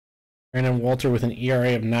Brandon Walter with an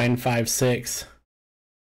ERA of 9.56.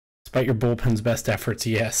 Despite your bullpen's best efforts,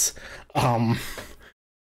 yes.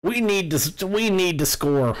 We need to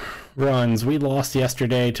score runs. We lost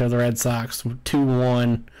yesterday to the Red Sox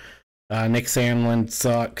 2-1. Nick Sandlin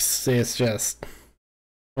sucks. It's just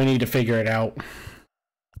we need to figure it out.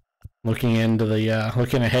 Looking ahead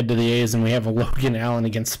to the A's, and we have a Logan Allen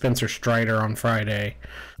against Spencer Strider on Friday.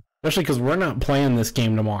 Especially because we're not playing this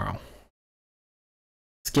game tomorrow.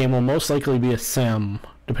 This game will most likely be a sim,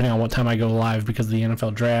 depending on what time I go live because of the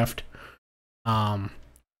NFL draft.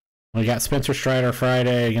 We got Spencer Strider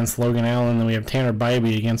Friday against Logan Allen, then we have Tanner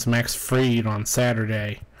Bybee against Max Fried on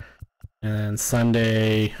Saturday. And then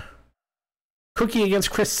Sunday, Cookie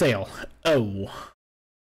against Chris Sale. Oh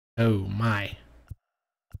my.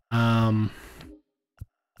 And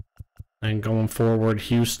going forward,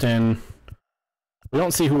 Houston. We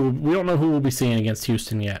don't know who we'll be seeing against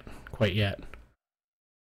Houston quite yet.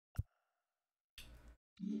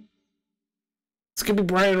 It's gonna be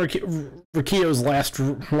Brian Ricchio's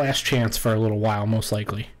last chance for a little while, most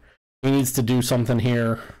likely. He needs to do something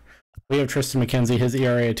here. We have Tristan McKenzie, his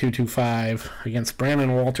ERA of 2.25 against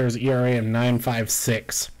Brandon Walters' ERA of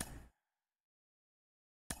 9.56.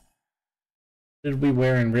 What did we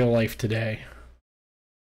wear in real life today?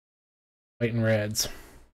 White and Reds.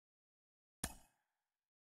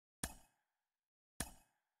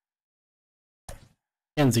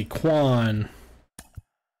 Kenzie Kwan.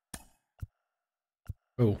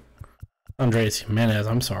 Oh, Andres Jimenez,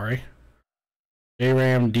 I'm sorry.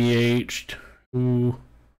 J-Ram DH'd.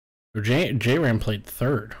 J-Ram played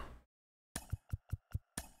third.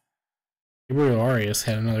 Gabriel Arias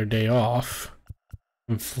had another day off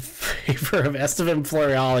in favor of Estevan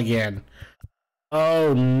Florial again.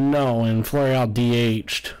 Oh no, and Florial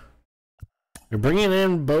DH'd. You're bringing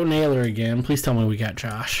in Bo Naylor again. Please tell me we got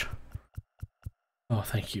Josh. Oh,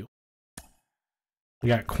 thank you. We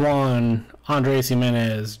got Quan, Andres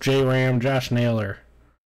Jimenez, J-Ram, Josh Naylor.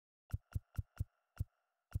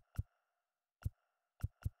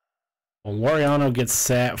 Well, Laureano gets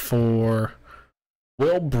sat for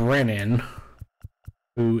Will Brennan,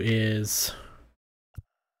 who is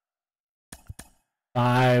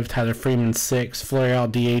 5, Tyler Freeman 6,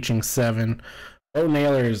 Florial DHing 7, Bo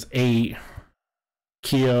Naylor is 8,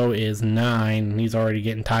 Keo is 9. He's already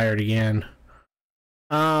getting tired again.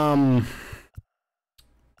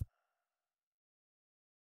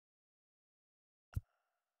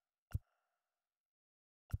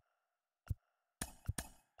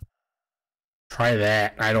 Try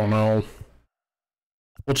that. I don't know.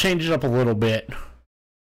 We'll change it up a little bit.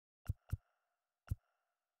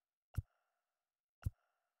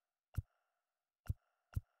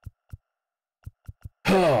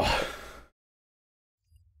 Oh.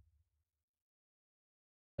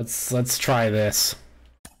 Let's try this.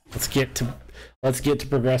 Let's get to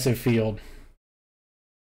Progressive Field.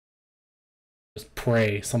 Just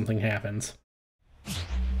pray something happens.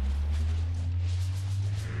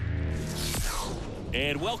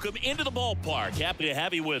 And welcome into the ballpark. Happy to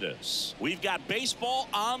have you with us. We've got baseball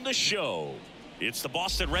on the show. It's the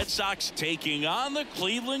Boston Red Sox taking on the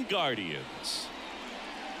Cleveland Guardians.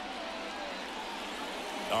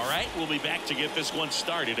 All right, we'll be back to get this one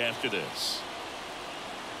started after this.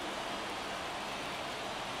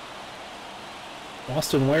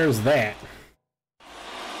 Boston, where's that?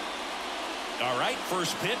 All right,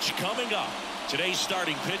 first pitch coming up. Today's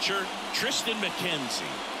starting pitcher, Tristan McKenzie.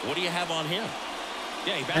 What do you have on him?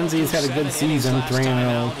 Yeah, McKenzie's had a good season,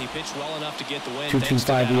 3-0,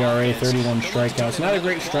 2.25 ERA, 31 strikeouts. Not a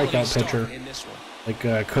great strikeout pitcher like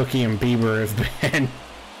Cookie and Bieber have been.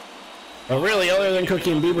 But really, other than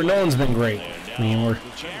Cookie and Bieber, no one's been great. I mean, we're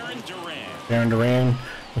Aaron Duran.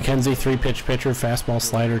 McKenzie, 3-pitch pitcher, fastball,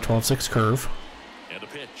 slider, 12-6 curve. And a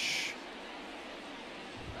pitch.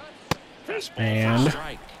 And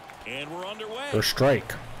we're underway. for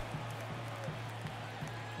strike.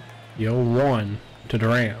 The 0-1 to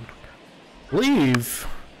Duran. I believe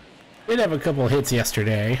did have a couple of hits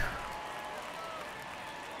yesterday.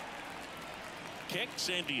 Kicks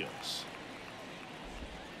and deals.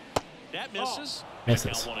 That misses.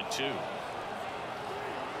 Misses. Count 1-2.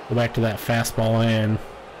 Go back to that fastball in.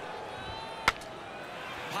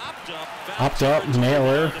 Popped up,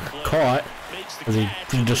 Naylor caught as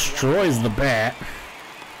he destroys the bat.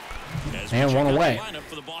 And one away.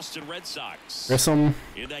 Grissom,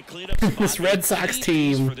 this Red Sox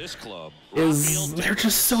team they're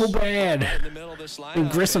just so bad. And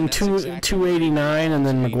Grissom 289, and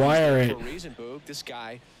then McGuire at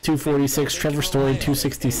 246, Trevor Story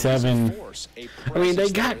 267. I mean, they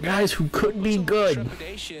got guys who could be good,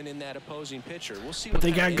 but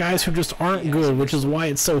they got guys who just aren't good, which is why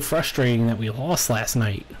it's so frustrating that we lost last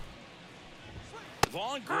night.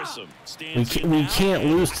 We can't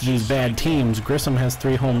lose to these bad teams. Grissom has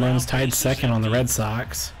 3 home runs, tied second on the Red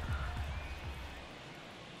Sox.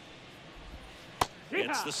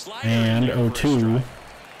 And 0-2.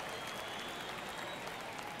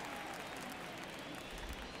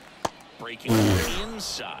 Breaking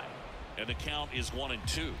inside, and the count is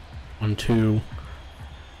 1-2. 1-2.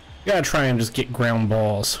 Gotta try and just get ground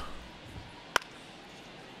balls.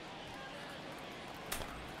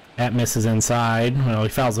 That misses inside. Well, he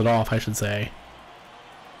fouls it off, I should say.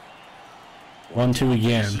 1-2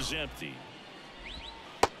 again.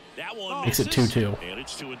 Makes it 2-2. And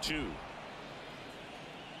it's 2-2.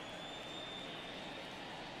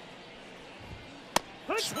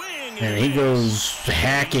 And he goes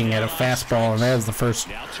hacking at a fastball, and that is the first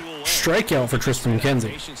strikeout for Tristan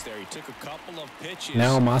McKenzie.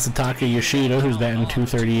 Now Masataka Yoshida, who's batting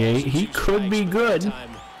 238. He could be good.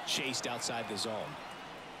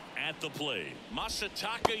 At the plate,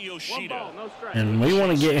 Masataka Yoshida. And we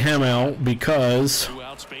want to get him out because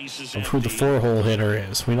of who the 4-hole hitter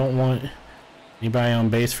is. We don't want anybody on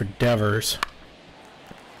base for Devers.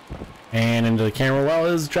 And into the camera. Well,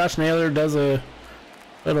 as Josh Naylor does a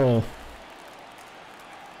little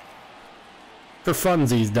for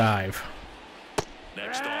funsies dive.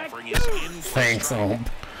 Next offering is in. Thanks, Alp.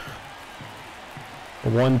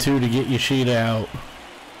 1-2 to get Yoshida out.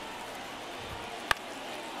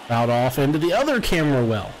 Fouled off into the other camera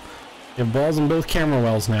well. We have balls in both camera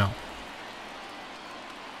wells now.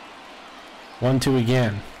 1-2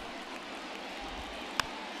 again.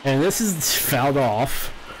 And this is fouled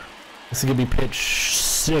off. This is going to be pitch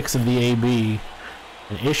 6 of the AB.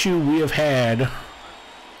 An issue we have had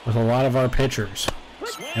with a lot of our pitchers.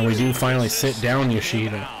 And we do finally sit down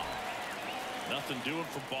Yoshida.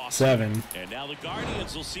 7. And now the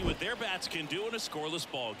Guardians will see what their bats can do in a scoreless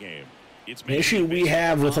ball game. The issue we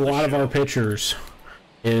have with a lot of our pitchers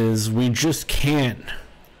is we just can't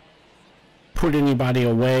put anybody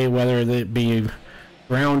away, whether it be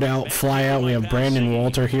ground out, fly out. We have Brandon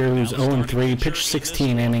Walter here, who's 0-3, pitched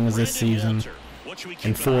 16 innings this season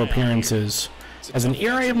in 4 appearances. Has an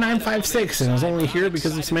ERA of 9.56 and is only here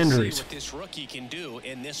because of some injuries.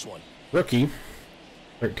 Rookie,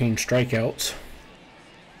 13 strikeouts.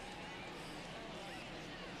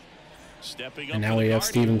 And now we have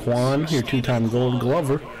Stephen Kwan, your 2-time Gold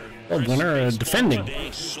Glover, winner, defending,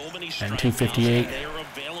 and 258.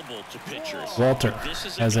 Walter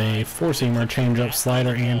has a 4-seamer, changeup,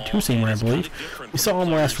 slider, and 2-seamer, I believe. We saw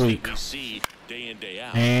him last week.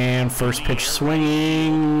 And first pitch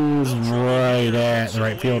swinging right at the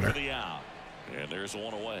right fielder. And there's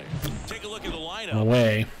one away. Take a look at the lineup.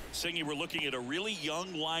 Away. Saying we're looking at a really young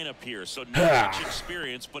lineup here, so not much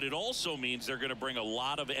experience, but it also means they're going to bring a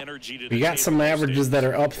lot of energy to the We got some averages that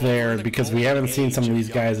are up there because we haven't seen some of these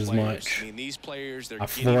guys as much.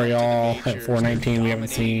 Florial at 419 we haven't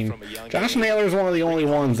seen. Josh Naylor is one of the only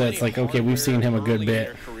ones that's like, okay, we've seen him a good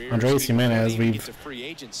bit. Andres Jimenez, we've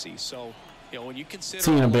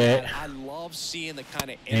seen a bit.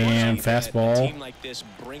 And fastball.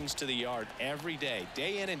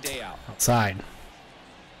 Outside.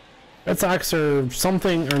 Red Sox are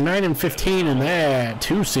something, or 9-15 in that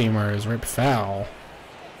 2-seamer is ripped foul.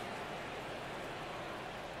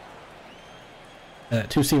 That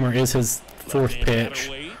 2-seamer is his 4th pitch.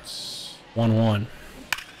 1-1.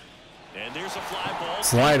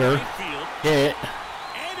 Slider hit.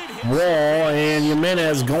 Wall, and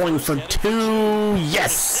Jimenez going for 2.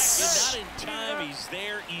 Yes! Not in time, he's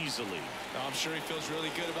there easily. I'm sure he feels really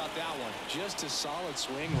good about that one. Just a solid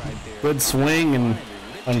swing right there. Good swing, and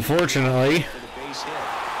unfortunately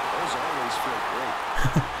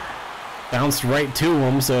bounced right to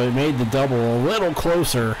him, so it made the double a little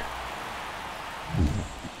closer.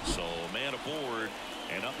 So man aboard,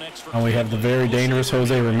 and up next for and we have the very dangerous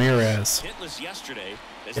Jose Ramirez. Hitless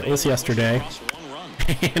yesterday,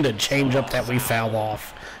 And a changeup that we foul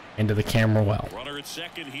off into the camera well. Runner at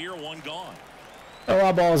second here, 1 gone. A lot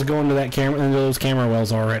of balls going to that camera, into those camera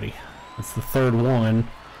wells already. It's the 3rd one.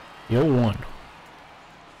 The 0-1.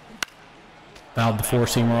 Fouled the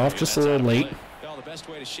 4-seamer off just a little late.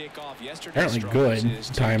 Apparently good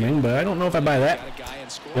timing, but I don't know if I buy that.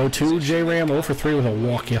 0-2, J-Ram 0-for-3 with a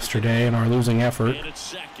walk yesterday in our losing effort.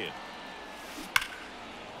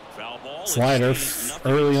 Slider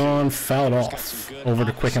early on, fouled off over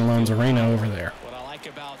to Quicken Loans Arena over there. What I like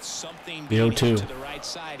about something The 0-2. to the right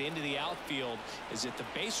side into the outfield is that the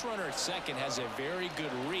base runner at second has a very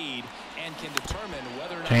good read and can determine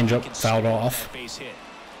whether or not Change he up, can fouled swing off. that base hit.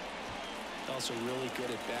 Also really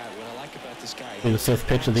good at bat. What I like about this guy, The fifth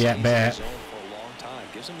pitch of the at bat. for a long time.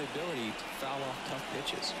 Gives him the ability to foul off tough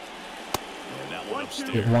pitches. And that one upstairs.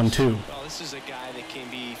 Hit 1-2. Well, this is a guy that can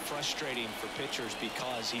be frustrating for pitchers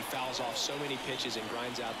because he fouls off so many pitches and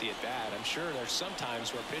grinds out the at-bat. I'm sure there's some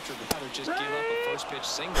times where a pitcher would rather just give up a first-pitch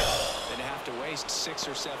single than to have to waste 6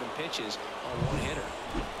 or 7 pitches on one hitter.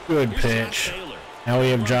 Good pitch. Now we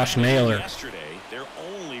have Josh Naylor. Yesterday, their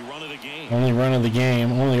only run of the game. Only run of the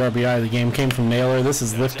game, only RBI of the game came from Naylor. This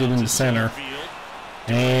is lifted into center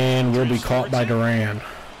and will be caught by Duran.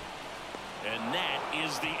 And that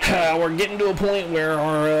is the We're getting to a point where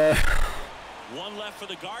our one left for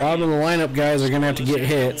the bottom of the lineup guys are going to have to get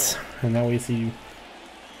hits. And now we see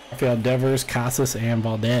Rafael Devers, Casas, and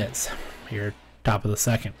Valdez here, top of the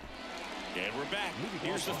second. And we're back.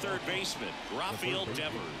 Here's the third baseman, Rafael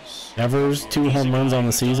Devers. Devers, 2 home runs on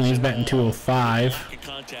the season. He's batting .205. Lack of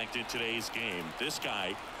contact in today's game. This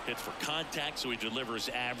guy hits for contact, so he delivers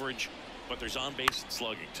average, but there's on-base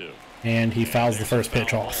slugging too. And he fouls the first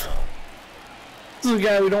pitch off. This is a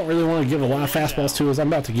guy we don't really want to give a lot of fastballs to, as I'm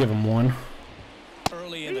about to give him one.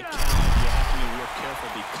 Early in the count, you have to be real careful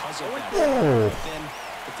because of that. Oh. But then,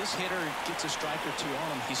 if this hitter gets a strike or two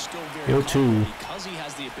on him, he's still very 0-2. confident because he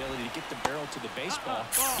has the ability to get the barrel to the baseball.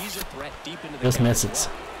 He's a threat deep into the Just count misses. as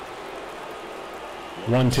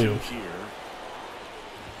well. 1-2. Here.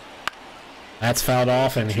 That's fouled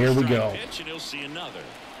off, and here we go. Pitch, and he'll see another.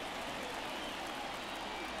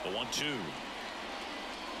 The 1-2.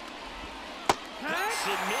 Hits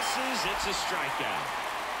and misses. It's a strikeout.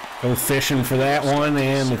 Go fishing for that one,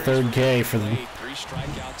 and the third K for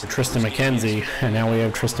Tristan McKenzie. And now we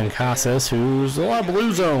have Tristan Casas, who's a lot of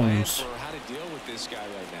blue zones. How to deal with this guy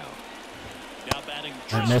right now. Now batting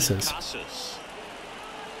That Tristan misses. Casas.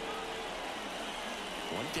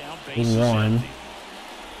 One down, base 1. empty.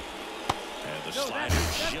 And the slider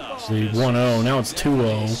just The misses. 1-0. Now it's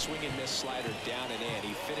 2-0. Swing and miss slider down and in.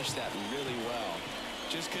 He finished that really well.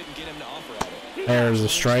 Just couldn't get him to offer at it. There's a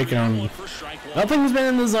strike on. For strike one. Nothing's been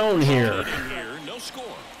in the zone here. Here, no score.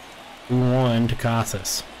 2-1 to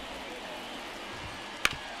Casas.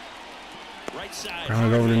 Right side.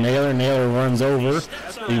 Round it over to Naylor. Naylor runs over.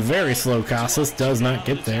 The very slow Casas does not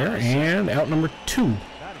get there. And out number 2.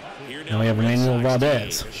 Now we have Emmanuel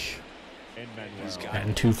Valdez.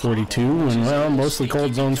 Batting .242. And, well, mostly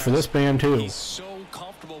cold zones for this band, too. He's so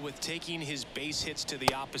comfortable with taking his base hits to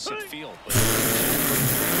the opposite field.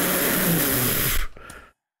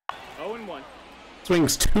 0-1.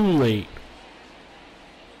 Swings too late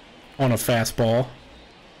on a fastball.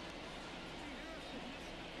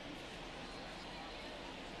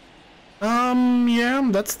 Yeah,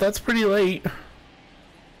 that's pretty late.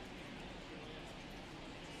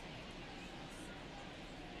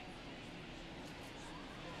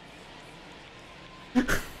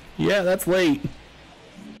 Yeah, that's late.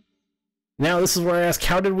 Now this is where I ask,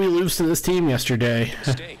 how did we lose to this team yesterday?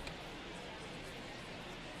 Mistake.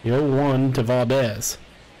 The 0-1 to Valdez.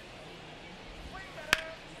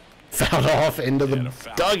 Fouled off into the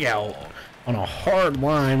dugout on a hard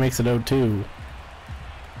line, makes it 0-2.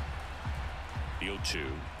 The 0-2.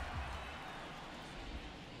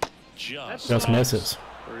 Just misses.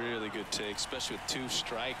 Really good take, especially with 2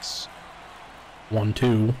 strikes.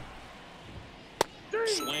 1-2.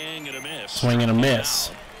 Swing and a miss. Swing and a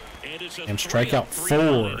miss. And strikeout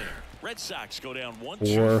 4 Red Sox go down 1, for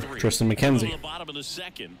 2, 3. Tristan McKenzie. The bottom of the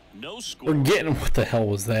second. No score. We're getting, what the hell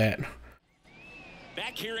was that?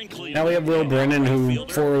 Back here in Cleveland. Now we have Will Brennan, who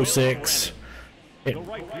 406.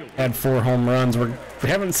 Had 4 home runs. We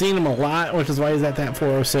haven't seen him a lot, which is why he's at that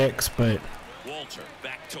 406, but Walter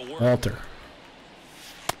back to work. Walter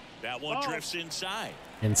That one drifts inside.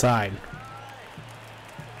 inside.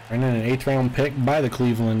 Brennan, an 8th round pick by the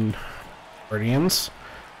Cleveland Guardians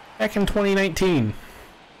back in 2019.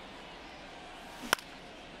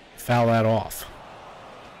 Foul that off.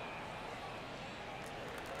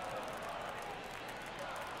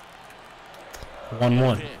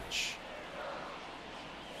 One. Pitch.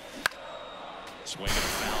 Swing and a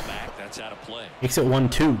foul back. That's out of play. Makes it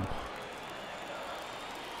 1-2.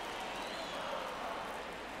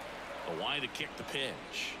 The wide to kick the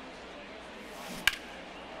pitch.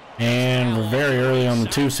 And we're very early on the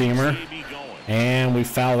 2-seamer. And we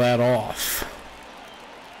foul that off.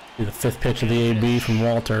 Do the 5th pitch of the AB from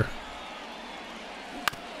Walter.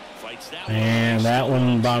 And that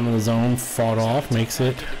one, bottom of the zone, fought off, makes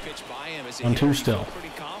it 1-2 still. Pretty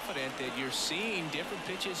confident that you're seeing different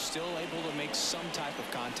pitches still able to make some type of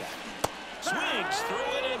contact. Swings through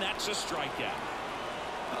it, and that's a strikeout.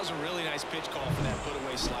 That was a really nice pitch call for that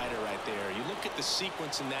put-away slider right there. You look at the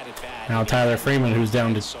sequence in that at bat. Now Tyler Freeman, who's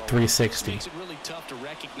down to 360. Makes it really tough to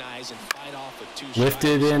recognize and fight off with two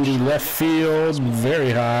Lifted into left field,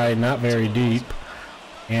 very high, not very deep.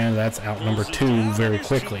 And that's out number 2 very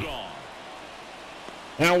quickly.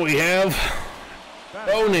 Now we have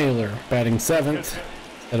Bo Naylor batting 7th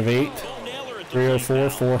out of 8. 304,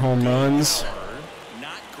 4 home runs.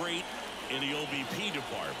 Not great in the OBP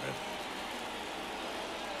department.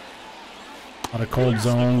 A lot of cold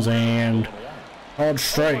zones and hard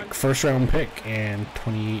strike, first round pick in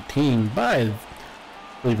 2018 by the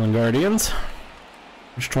Cleveland Guardians.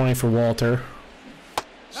 There's 20 for Walter.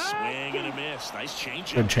 Swing and a miss. Nice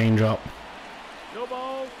change. Good change up. No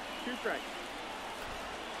ball, 2 strikes.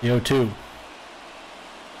 The 0-2.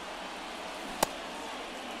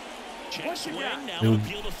 Check swing. Now Dude,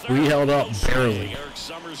 appeal to third. we held up No swing. barely. Eric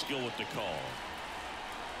Summers go with the call.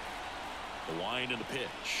 The wind and the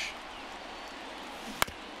pitch.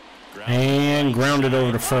 And grounded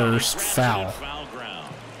over to first. Foul. Foul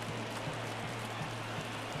ground.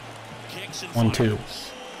 Kicks and 1-2.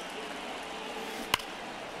 fires.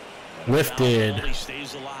 Lifted. Foul ball, he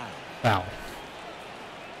stays alive. Foul.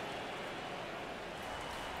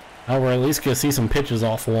 Now we're at least going to see some pitches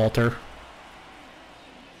off Walter.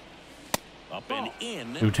 Up and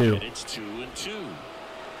in. 2-2. And it's 2-2.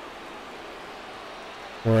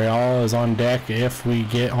 L'Oreal is on deck if we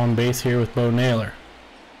get on base here with Bo Naylor.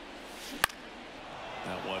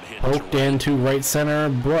 That one hit Poked to right. into right center,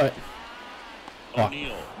 but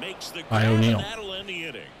O'Neill makes the by grab, O'Neill. and that'll end the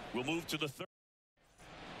inning. We'll move to the third.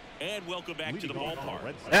 And welcome back to the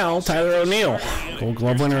ballpark. now Tyler O'Neill, Gold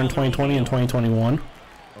Glove winner in 2020 and 2021.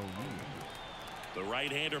 The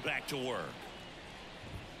right-hander back to work.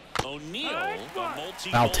 O'Neill, a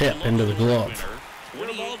Foul tip into the glove.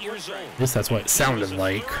 28 years old. At least that's what it sounded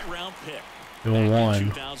like. Round pick.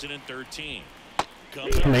 0-1. 2013.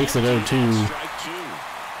 Makes it 0-2. Strike 2.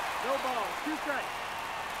 No ball, 2 strikes.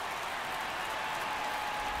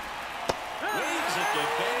 Waves at the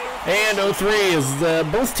bender. And 0-3 is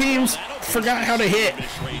both teams forgot how to hit.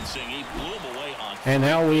 And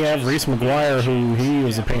now we have Reese McGuire, who he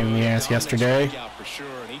was a pain in the ass yesterday.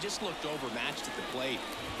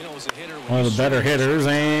 One of the better hitters,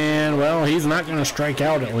 and well, he's not going to strike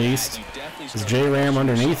out at least. It's J-Ram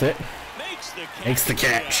underneath it. Makes the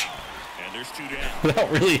catch. And there's 2 down.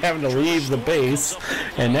 Without really having to leave the base.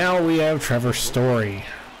 And now we have Trevor Story.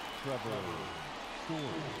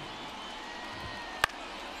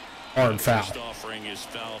 Hard foul. First offering is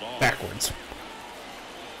fouled off. Backwards.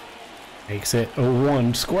 Makes it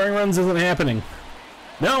 0-1. Scoring runs isn't happening.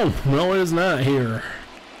 No, it is not here.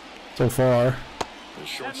 So far. The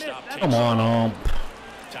shortstop takes Come on, off.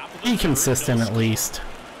 Top of the Be third, consistent no at least.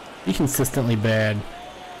 Be consistently bad.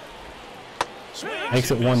 swings Makes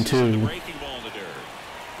it and misses 1-2. the breaking ball in the dirt.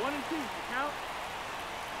 1 and 2, count.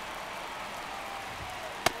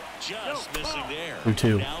 Just missing there.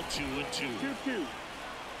 2-2. Now 2-2. 2-2.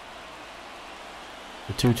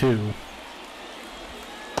 The 2-2.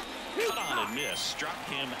 Cut on and miss. Struck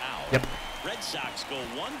him out. Yep. Red Sox go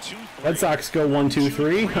 1-2-3. Red Sox go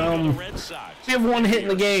 1-2-3. The Red Sox. We have one hit in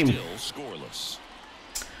the game. Still scoreless.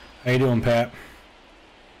 How you doing, Pat?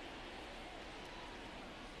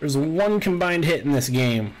 There's one combined hit in this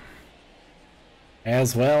game.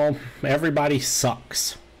 As well, everybody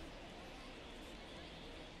sucks.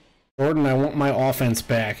 Jordan, I want my offense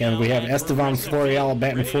back, and we have Estevan Florial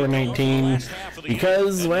batting .419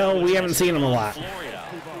 because, well, we haven't seen him a lot. The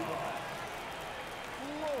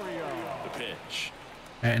pitch.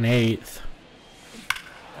 Batting 8th.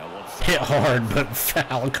 That one Hit hard, but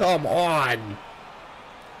foul. Come on.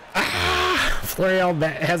 Florial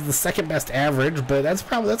has the second best average, but that's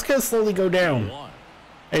gonna slowly go down.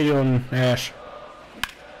 How you doing, Ash?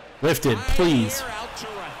 Lifted, please,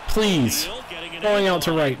 please. Going out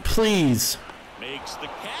to right, please. Makes the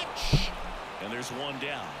catch, and there's 1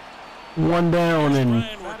 down. 1 down, and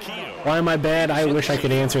Brian Riccio. why am I bad? I wish I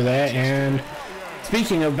could answer that. And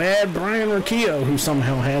speaking of bad, Brian Riccio, who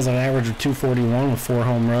somehow has an average of .241 with 4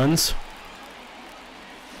 home runs.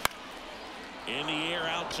 In the air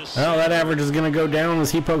out to Well, that average is going to go down as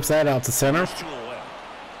he pokes that out to center. 2 away.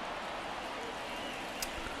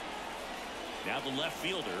 Now the left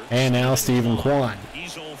fielder. And now Stephen Kwan.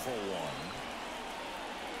 He's 0 for 1.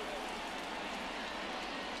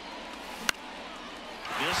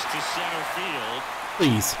 This to center field.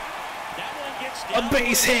 Please. That one gets A down.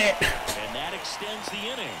 base hit. And that extends the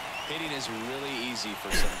inning. Hitting is really easy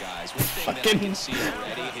for some guys. One thing that I Fucking can see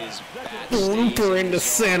already, his bat blooper stays into the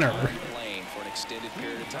center. lane. extended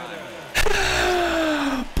period of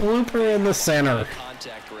time. Blooper in the center.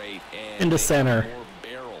 Contact rate and Into center. more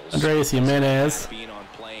barrels. Andres Jimenez. Being on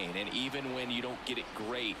plane, and even when you don't get it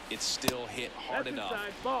great, it's still hit hard That's enough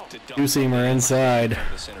inside ball. to dump Two-seamer inside.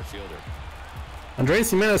 the center fielder. Andres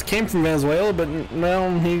Jimenez came from Venezuela, but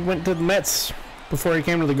well, he went to the Mets before he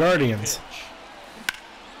came to the Guardians.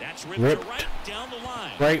 That's Ripped. right down the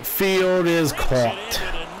line. Right field is Brings it in caught. with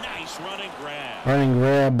a nice running grab. Running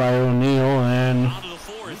grab by O'Neill, and On to the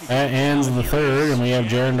fourth. that ends the third, and we have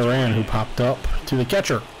Jaron Duran who popped up to the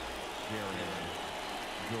catcher.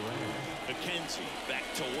 McKenzie back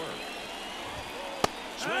to work.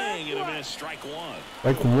 Swing and a miss. Strike one.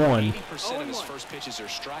 Like one. 80% of his first pitches are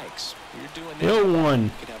strikes. You're doing Hill this, one.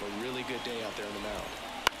 you could have a really good day out there in the mound.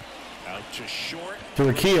 Out to short. To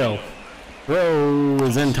Riccio. Throw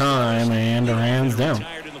is in time, and Duran's down.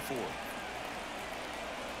 Retired in the fourth.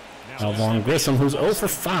 Now Vaughn Grissom, who's 0 for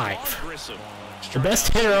 5. Grissom. The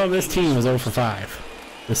best hitter on this team is 0 for 5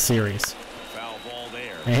 this series. Foul ball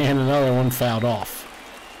there. And another one fouled off.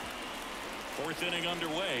 Fourth inning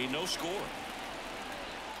underway. No score.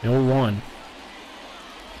 0-1.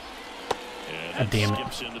 And God damn it.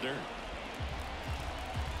 skips in the dirt.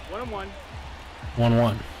 1-1.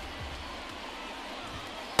 1-1.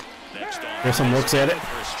 Next on. Grissom looks at it,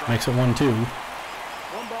 makes it 1-2.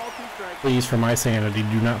 1 ball, 2 strikes. Please, for my sanity,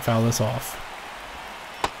 do not foul this off.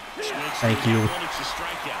 Thank you. It's a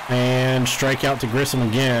strikeout. And strikeout to Grissom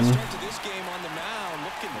again. Start to this game on the mound,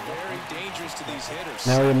 looking very dangerous to these hitters.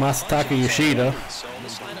 Now we have Masataka Yoshida. So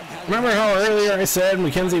this lineup has Remember how earlier I said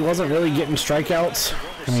McKenzie wasn't really getting strikeouts?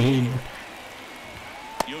 I mean,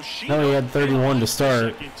 Yoshida he had 31 to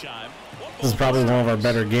start. second time. This is probably one of our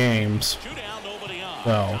better games. Two down, nobody on.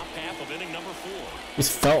 Well, Top half of inning number 4.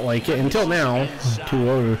 just felt like it until now.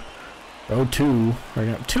 2-0, 0-2, or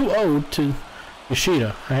no, 2-0 to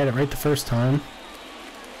Yoshida. I had it right the first time.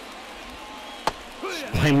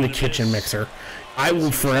 Blame the kitchen mixer. I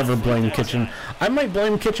will forever blame kitchen. I might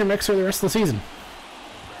blame kitchen mixer the rest of the season.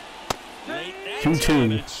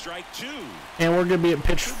 2-2. Strike 2. And we're going to be at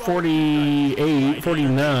pitch 48,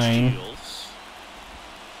 49.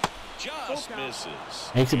 Just misses.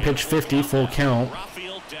 Makes it pitch 50, full count.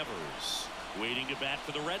 Rafael Devers waiting to bat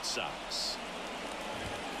for the Red Sox.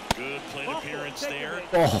 Good plate appearance there.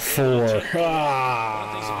 Ball 4. that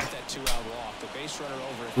 2-out walk. The base runner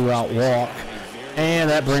over. 2-out walk. And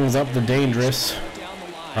that brings up the dangerous Down the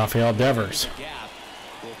line. Rafael Devers. The gap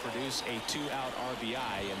will produce a 2-out RBI,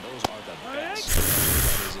 and those are the best.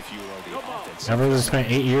 That is if you are the offense. Devers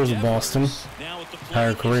spent 8 years with Boston. Now at the plate,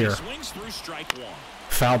 Entire career. swings through strike 1.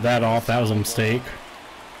 Fouled that off. That was a mistake.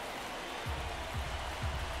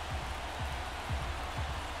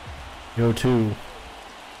 Go to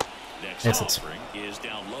Next Misses. offering is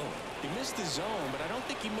down low. He missed the zone, but I don't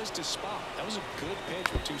think he missed his spot. That was a good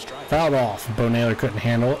pitch with 2 strikes. fouled off. Bo Naylor couldn't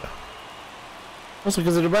handle it. Also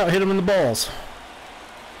because it about hit him in the balls.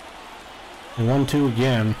 And 1-2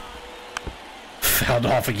 again. Fouled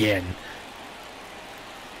off again.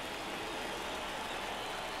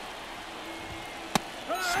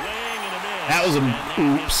 Swing and a miss. That was And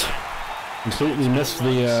a oops. Completely missed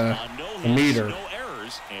the meter. No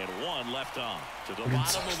errors and 1 left on. To the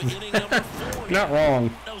bottom of inning number 4. Not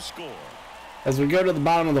wrong. No score. As we go to the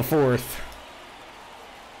bottom of the 4th,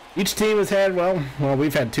 each team has had, well,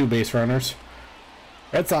 we've had 2 base runners.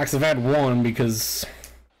 Red Sox have had 1 because,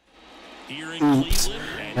 Here in oops. Cleveland,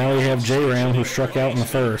 and Now we have J-Ram who struck out in the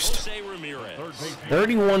first. Jose Ramirez.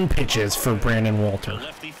 31 pitches for Brandon The Walter.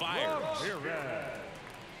 lefty fires.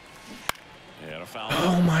 And a foul.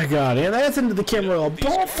 Oh my god, and that's into the camera well.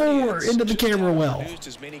 Ball 4 into the camera well. Produced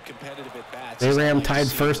as many competitive at-bats J-Ram as tied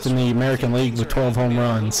first in the American League with 12 home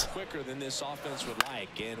runs. quicker than this offense would like,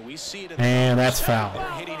 and we see it in And that's foul.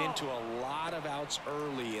 They're hitting into a lot of outs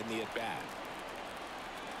early in the at-bat.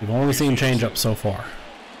 We've only seen changeup so far.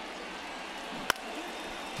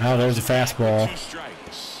 Now there's a fastball. 2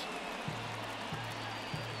 strikes.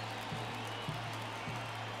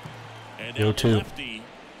 And Go now to. the lefty.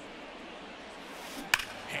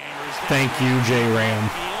 Hammers down Thank you, J-Ram.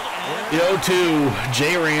 field, and Yo, 2,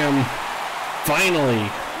 J-Ram finally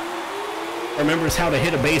remembers how to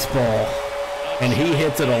hit a baseball, and he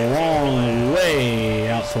hits it a long way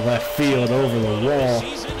out to left field over the wall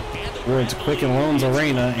towards Quicken Loans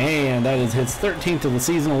Arena, and that is his 13th of the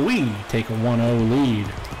season. We take a 1-0 lead.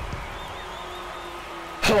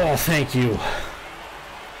 Oh, thank you.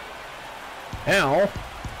 Now,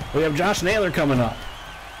 we have Josh Naylor coming up,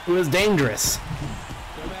 who is dangerous.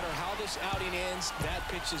 No matter how this outing ends, that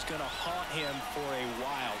pitch is going to haunt him for a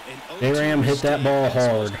while. And J-Ram hit that ball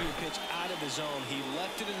hard. Pitch out of the zone. He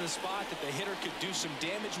left it in the spot that the hitter could do some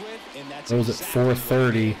damage with, and that's Goes at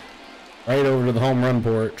 430, right over to the home run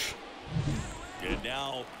porch. And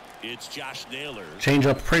now it's Josh Naylor. Change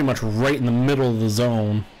up pretty much right in the middle of the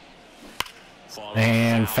zone.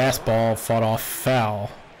 And fastball fought off foul.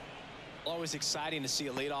 Always exciting to see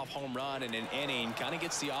a leadoff home run in an inning. Kind of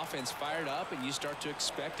gets the offense fired up, and you start to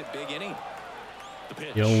expect a big inning. The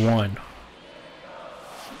pitch. 0-1.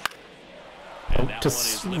 Out to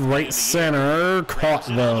right center. Caught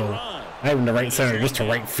though. Not even to right center, just to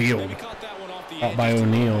right field. Caught by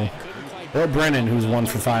O'Neill. Or Brennan, who's 1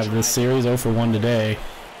 for 5 this series, 0 for 1 today.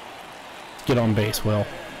 Get on base, Will.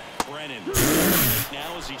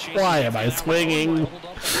 Why am I swinging?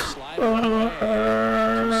 Just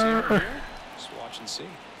watch and see.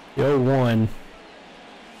 0-1.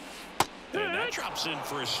 And that drops in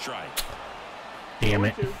for a strike. Damn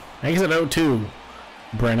it. Makes it 0-2.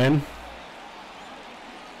 Brennan.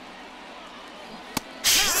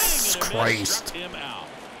 Jesus Christ.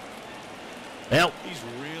 Well. He's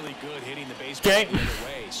really good hitting the base Okay. the other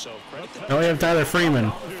way, so credit to Now we have Tyler Freeman.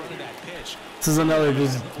 in front of that pitch. This is another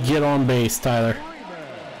just get on base, Tyler.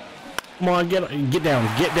 Come on, get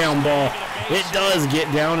down, ball. It does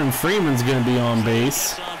get down, and Freeman's going to be on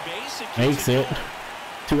base. Makes it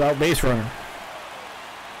 2-out base runner.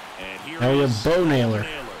 Now we have Bo Naylor.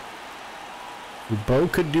 Bo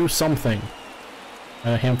could do something.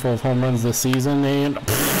 Had a handful of home runs this season, and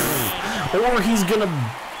or he's going to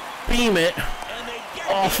beam it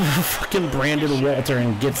off of fucking Brandon Walter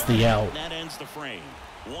and gets the out. That ends the frame.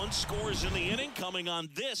 One scores in the inning coming on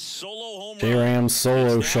this solo home run. J-Ram's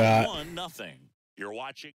solo It's shot. 1-0. You're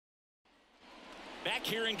watching. Back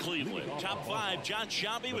here in Cleveland, top 5, John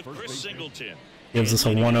Sciambi with Chris Singleton. Gives us a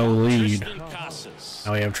 1-0 lead. Tristan Casas.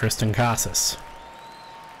 Now we have Tristan Casas.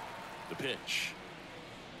 The pitch.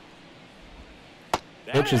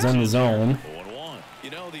 Pitch is in the zone. 0-1. You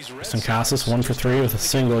know, these Red Tristan Sox Casas 1 for 3 with a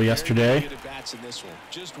single yesterday. good at-bats in this one.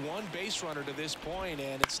 Just one base runner to this point,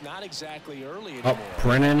 and it's not exactly early Up anymore.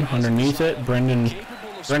 Brennan underneath it. Brennan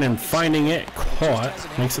finding it, caught,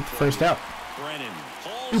 makes it the first out. Brennan.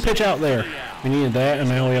 Two pitch out there. We needed that, and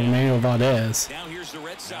now we have Emmanuel Valdez. Now here's the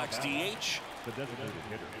Red Sox DH. The designated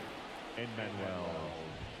hitter, Emmanuel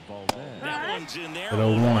Valdez. That one's in there. At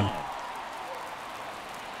 0-1.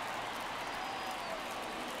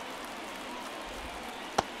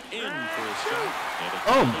 In for a strike.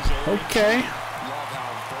 Oh, okay.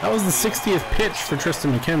 That was the 60th pitch for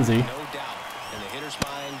Tristan McKenzie. No doubt. In the hitter's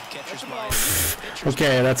mind, catcher's mind, pitcher's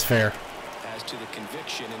Okay, that's fair. mind as to the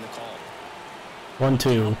conviction in the call.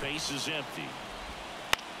 1-2. Base is empty.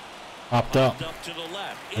 Popped up. Up to the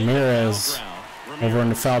left. Ramirez over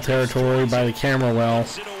into foul territory by the camera well.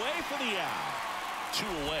 Sit away for the out. 2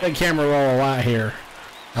 away. Big camera well a lot here.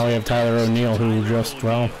 Now we have Tyler O'Neill, who just,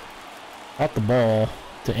 well, caught the ball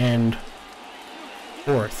to end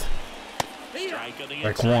 4th. Strike on the Strike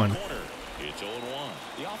inside 1. corner. It's 0-1.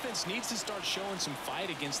 The offense needs to start showing some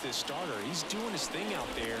fight against this starter. He's doing his thing out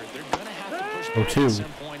there. They're going to have to push back 0-2. at some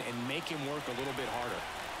point and make him work a little bit harder.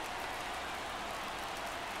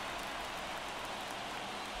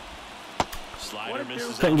 Slider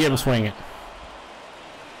misses. Couldn't get him swinging.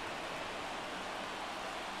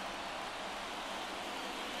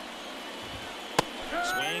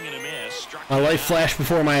 Swing and a miss. Struck My life flashed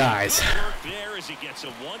before my eyes. there as he gets a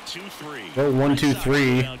 1-2-3. Go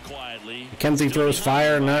 1-2-3. Down quietly. McKenzie throws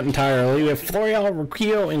fire, not entirely. We have Florial,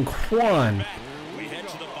 Ruquillo, and Kwan. We head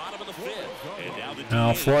to the bottom of the 5th. And now the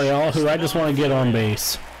Now Florial, who I just want to get on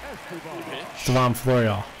base. Stevan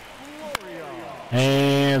Florial.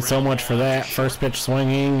 And so much for that. First pitch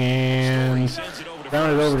swinging and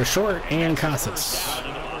grounded over to short and Casas.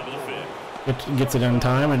 Gets it in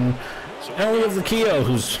time, and now we have Ruquillo,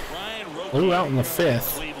 who's flew out in the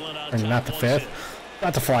 5th. Or not the 5th.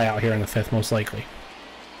 About to fly out here in the 5th, most likely.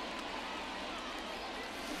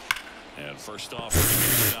 And first off,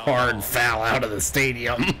 Hard foul out of the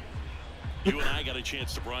stadium. you and I got a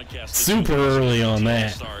chance to broadcast the Super early on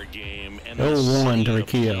that. All-Star game, and 0-1 to the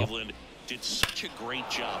city of Ruquillo. Cleveland did such a great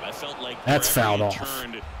job. I felt like That's wherever fouled he off.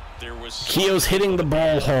 turned, there was Keogh's hitting the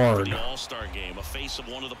ball hard. the All-Star game, a face of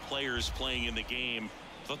one of the players playing in the game.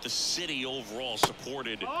 Thought the city overall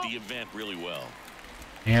supported the event really well.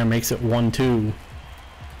 And makes it 1-2.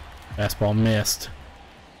 Fastball missed.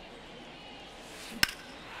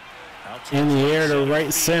 In the air to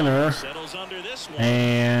right center. Settles under this one.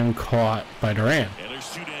 And caught by Duran. And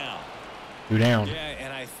there's 2 down. 2 down. Yeah,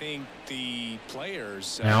 and I think the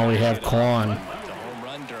players Now we have hit Kwan. the home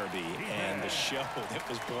run derby and the show that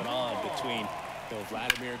was put on between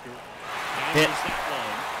Vladimir Hit.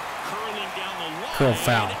 Curling down the line Curl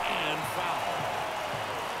foul. and foul.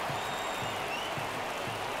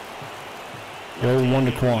 Go 1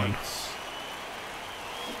 to Quan.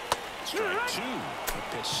 Strike 2.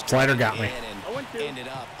 Slider got me. Ended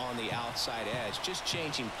up on the outside edge, just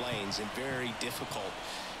changing planes and very difficult,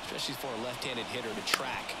 especially for a left-handed hitter to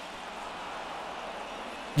track.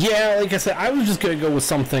 Yeah, like I said, I was just gonna go with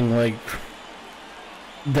something like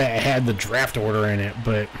that had the draft order in it,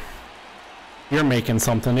 but you're making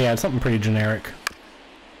something. Yeah, something pretty generic.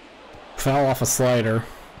 Foul off a slider.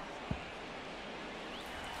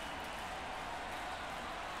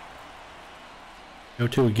 Go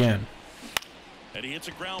 2 again. And he hits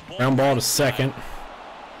a ground ball to second.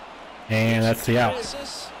 And that's the out.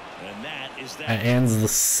 And that ends the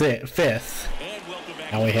 5th.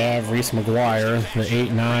 Now we have Reese McGuire, the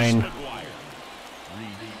 8-9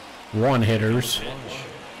 one hitters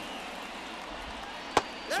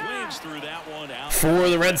for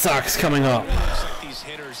the Red Sox coming up. These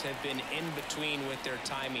hitters have been in between with their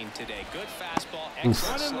timing today. Good fastball,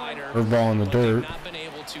 excellent slider. Curveball in the dirt. Not been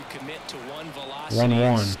able to commit to one velocity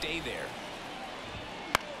 1-1. and stay there.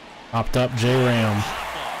 Popped up J-Ram.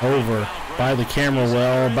 Over by the camera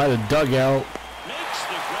well, by the dugout.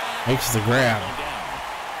 Makes the grab.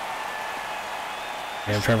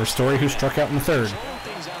 We have Trevor Story, who struck out in the 3rd.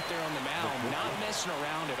 Things out there on the mound, not messing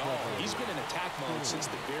around at all. He's been in attack mode since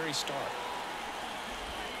the very start.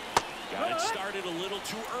 Got it started a little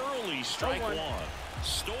too early. Strike 1.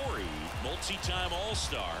 Story, multi-time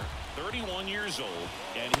All-Star, 31 years old,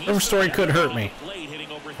 and Trevor Story could hurt me.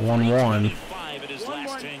 1-1. In his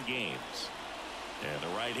last 10 games. And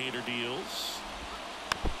the right-hander deals.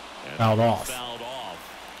 And fouled off.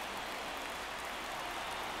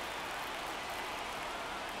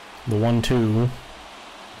 The 1-2.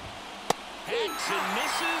 Hangs and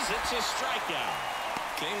misses. It's a strikeout.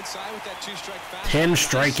 10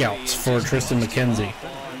 strikeouts for Tristan McKenzie.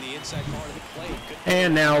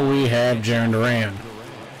 And now we have Jaron Duran.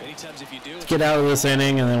 Let's get out of this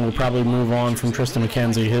inning, and then we'll probably move on from Tristan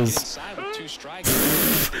McKenzie. His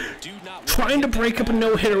trying to break up a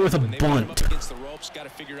no-hitter with a bunt.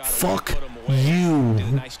 Fuck you.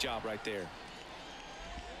 Nice job right there.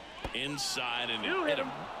 Inside and hit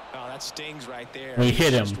him. Oh, that stings right there. We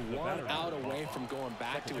hit him. Just 1 out away from going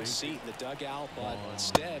back to his seat in the dugout, but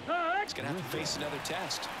instead, he's going to have to face another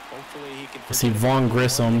test. Hopefully, he can. See Vaughn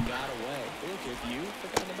Grissom. Got away. Look, if you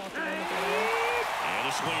forgot about the one that got away. And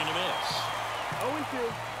a swing and a miss.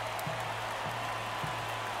 0-2.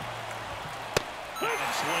 Got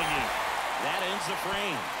him swinging. That ends the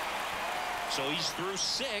frame. So he's through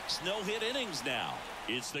 6 no-hit innings now.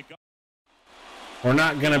 It's the. We're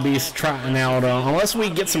not going to be trotting out, unless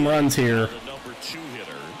we get some runs here.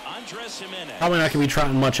 Probably not going to be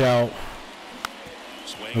trotting much out.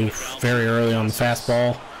 Oof, very early on the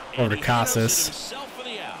fastball. Over to Casas.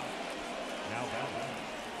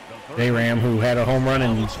 J-Ram, who had a home run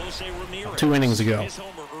in 2 innings ago.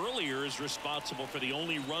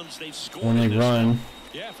 Only run.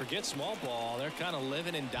 Yeah, forget small ball. They're kind of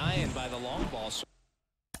living and dying by the long ball.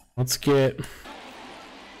 Let's get...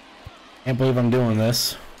 Can't believe I'm doing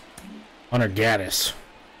this. Hunter Gaddis.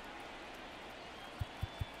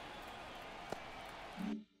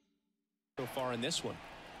 So far in this one.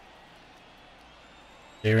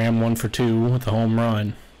 J-Ram 1 for 2 with the home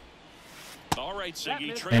run. All right,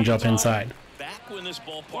 Siggy. Change up inside. Back when this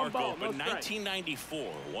ballpark opened,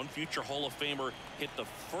 1994, one future Hall of Famer hit the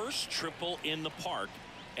first triple in the park,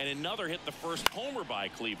 and another hit the first homer by a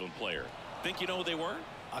Cleveland player. Think you know who they were?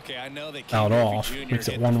 Okay, I know they fouled off. Makes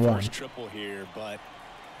it 1-1. Triple here, but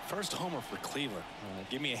first homer for Cleveland.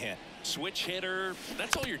 Give me a hint. Switch hitter.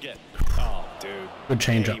 That's all you're getting. Oh, dude. Good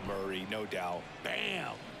changeup. Murray, no doubt.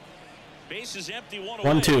 Bam. Base is empty.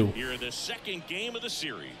 1-2. Here in the second game of the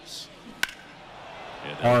series.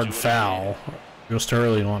 Hard foul. Just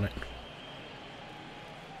early on it.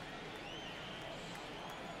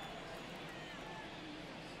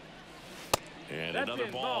 And another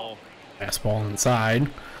ball. Fastball inside.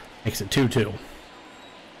 Makes it 2-2.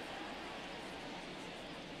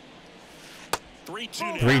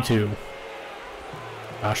 3-2.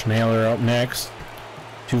 Josh Naylor up next.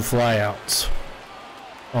 2 flyouts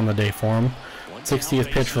on the day for him.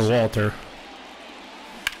 60th pitch for Walter.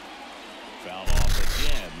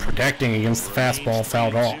 Protecting against the fastball,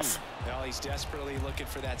 fouled off. Well, he's desperately looking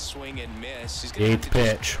for that swing and miss. He's the 8th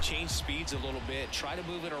pitch. Change speeds a little bit, try to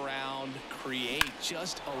move it around, create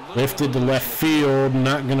just a little. Lifted to left field,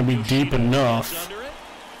 not going to be deep enough.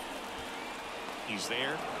 He's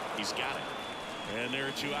there. He's got it. And there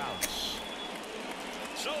are 2 outs.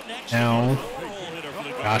 So next now,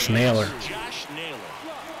 Josh Naylor. Josh Naylor.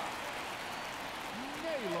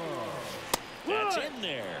 That's in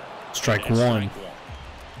there. Strike 1.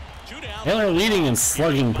 They are leading in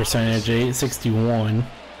slugging percentage, 861.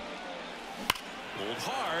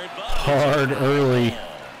 Hard early,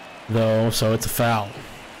 though, so it's a foul.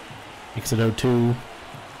 Makes it 0-2.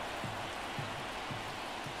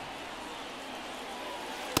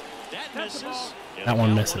 That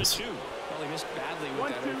one misses. Well, he missed badly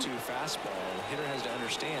with that 0-2 fastball. The hitter has to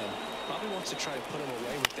understand. Probably wants to try to put him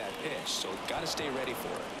away with that pitch, so got to stay ready for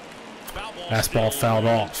it. Fastball fouled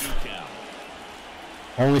off.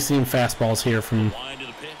 Only seen fastballs here from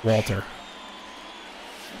Walter.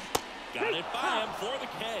 Got it by him for the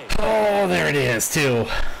K. Oh, there it is, too.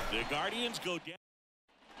 The Guardians go down.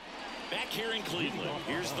 Back here in Cleveland.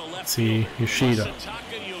 Here's the left. See, Yoshida.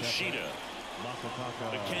 Yoshida.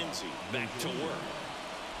 McKenzie back to work.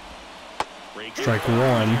 Strike one.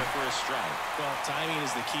 Well, timing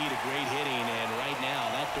is the key to great hitting, and right now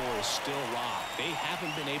that door is still locked. They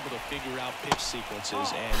haven't been able to figure out pitch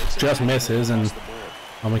sequences, and it's just misses, and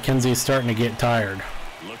McKenzie's starting to get tired.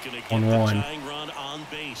 1-1.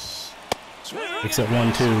 Makes it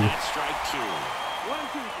 1-2. Strike two.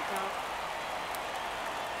 1-2 to count.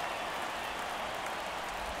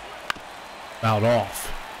 Fouled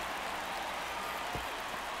off.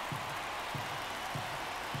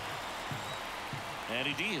 And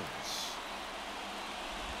he deals.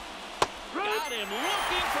 Got him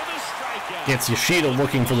looking for the strikeout. Gets Yoshida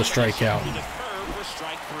looking for the strikeout.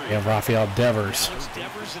 We have Rafael Devers.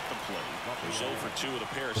 Devers at the plate. He's 0 for 2 with a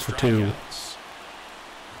pair of 0 for 2. strikeouts.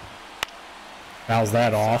 Fouls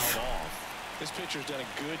that off. This pitcher's done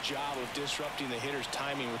a good job of disrupting the hitter's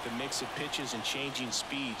timing with the mix of pitches and changing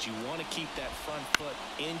speeds. You want to keep that front foot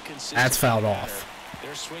inconsistent. That's fouled off.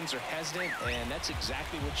 Their swings are hesitant, and that's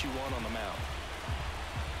exactly what you want on the mound.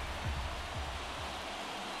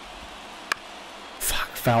 Fuck,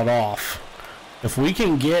 fouled off. If we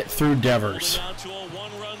can get through Devers. Down to a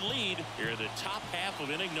 1-run lead here in the top half of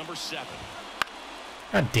inning number 7.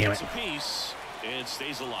 God damn it. It's a piece and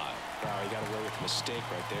stays alive. Wow, he got away with a mistake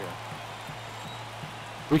right there.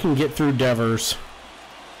 We can get through Devers.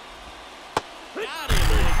 Got him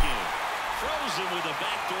again. Throws him with a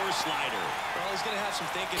backdoor slider. Well, he's going to have some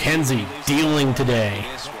thinking. Kenzie dealing today.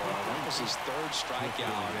 This one, that was his 3rd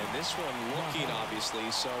strikeout, and this one looking obviously,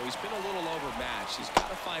 so he's been a little overmatched. He's got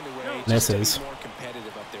to find a way to be more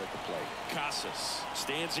competitive up there at the plate. Casas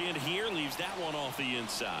stands in here, leaves that one off the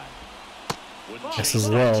inside. This is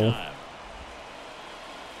low.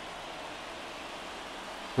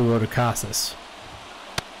 We go to Casas.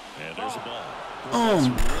 And there's a ball. That's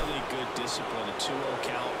really good discipline. A 2-0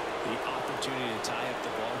 count. The opportunity to tie up the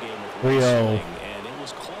ball game with 3-0. and it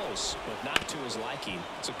was close, but not to his liking.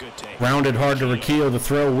 It's a good take. Rounded hard to Rakeel. The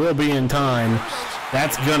throw will be in time.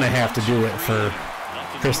 That's gonna have to do it for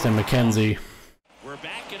Kristen McKenzie.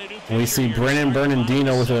 We see Brennan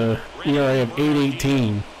Bernardino with a ERA of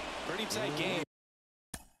 8.18. Pretty tight game.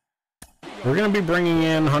 We're gonna be bringing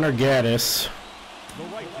in Hunter Gaddis.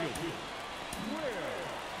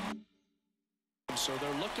 So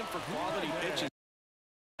they're looking for quality pitches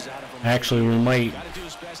out of him. Actually, we might. Got to do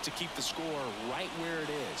his best to keep the score right where it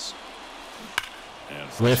is.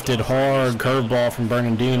 Lifted hard, curveball from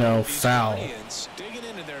Bernardino, foul.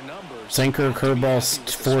 Sinker, curveball,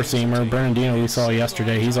 4-seamer. Bernardino we saw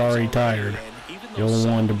yesterday, he's already tired. The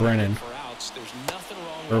 0-1 to Brennan.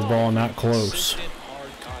 Curveball not close.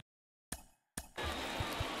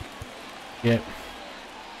 Get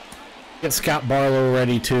Scott Barlow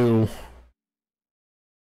ready too.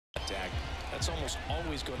 That's almost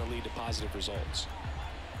always going to lead to positive results.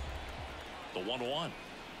 The 1-1.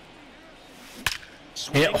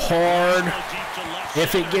 Hit hard.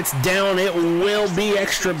 If it gets down, it will be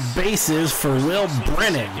extra bases for Will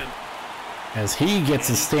Brennan as he gets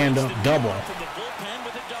a stand-up double.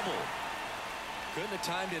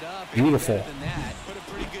 Beautiful.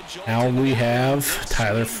 Now we have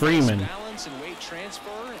Tyler Freeman.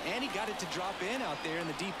 And he got it to drop in out there in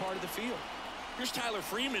the deep part of the field. Here's Tyler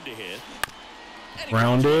Freeman to hit.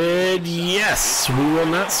 Grounded. Yes, we will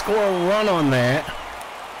not score a run on that.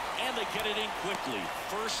 And they get it in quickly.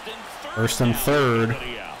 First and third.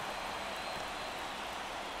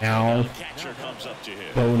 Now,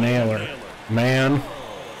 Bo Naylor, man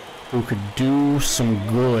who could do some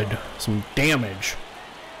good, some damage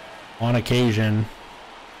on occasion.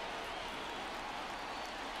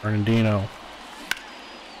 Bernardino.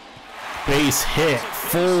 Base hit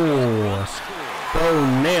for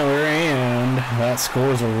Bo Naylor, and that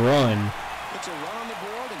scores a run. Puts a run on the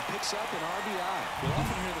board and picks up an RBI. We'll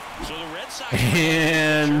often hear the... So the Red Sox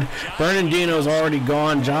and Bernardino's already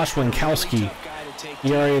gone. Josh Winkowski,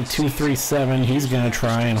 ERA of 2.37. He's going to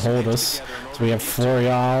try and hold us. So we have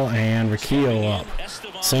Florial and Rakeel up.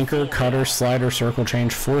 Sinker, cutter, slider, circle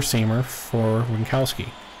change, four-seamer for Winkowski.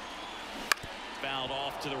 Fouled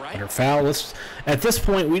off to the right. Better foul. At this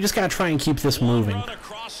point, we just got to try and keep this moving. Run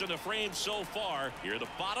across in the frame so far. Here, the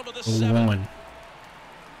bottom of the seventh. 1.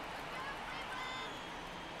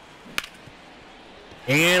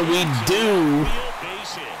 And we do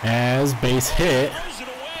as base hit.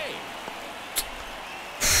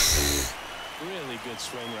 Really good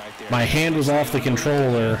swing right there. My hand was off the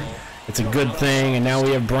controller. It's a good thing, and now we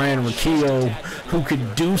have Brian Riccio, who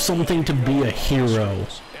could do something to be a hero.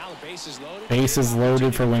 Now the Bases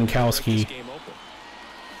loaded for Winkowski.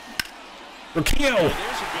 Riccio!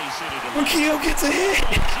 Riccio gets a hit!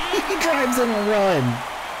 He drives in a run.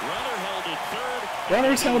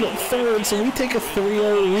 Runners held at third, so we take a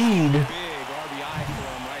 3-0 lead.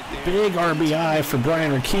 Big RBI for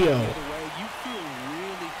Brian Riccio.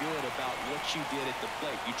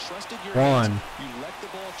 One.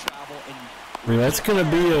 That's going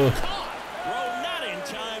to be a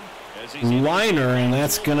liner, and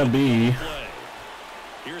that's going to be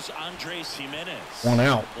one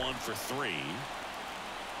out. 1 for 3.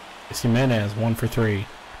 Jimenez, 1 for 3.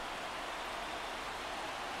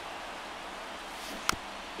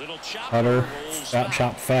 Cutter,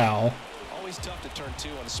 chop foul. Always tough to turn 2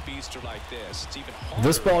 on a speedster like this. It's even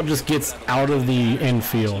This ball just gets out of the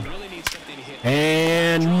infield.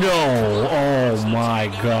 And no! Oh my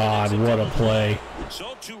God, what a play.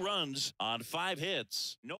 So 2 runs on 5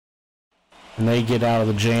 hits. Nope. And they get out of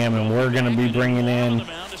the jam, and we're going to be bringing in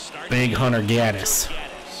Big Hunter Gaddis.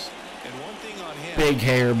 Big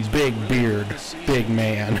hair, big beard, big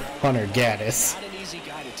man, Hunter Gaddis. Not an easy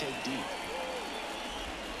guy to take deep.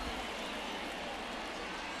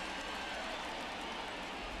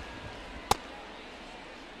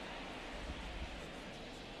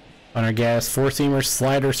 Hunter Gaddis, four-seamer,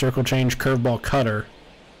 slider, circle change, curveball, cutter.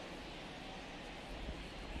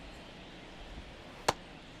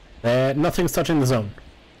 Nothing's touching the zone.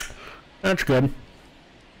 That's good.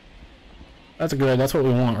 That's good. That's what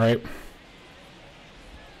we want, right?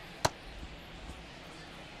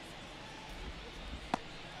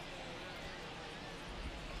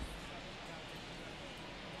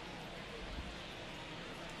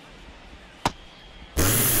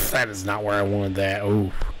 That is not where I wanted that.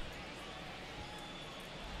 Ooh.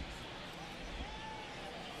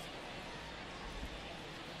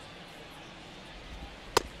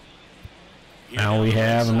 Now we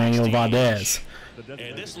have Emmanuel Valdez.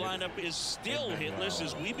 And this lineup is still hitless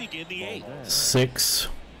as we begin the 8th. 6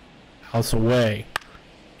 outs away.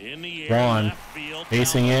 In the air, Vaughn left field,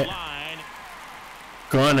 facing down it. the line.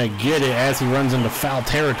 Gonna get it as he runs into foul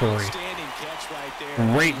territory. Standing catch right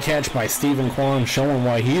there. Great catch by Stephen Kwan, showing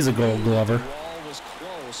why he's a Gold Glover. Wall was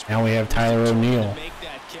close. Now we have Tyler O'Neill. Make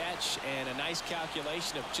that catch, and a nice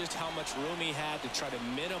calculation of just how much room he had to try to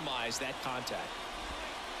minimize that contact.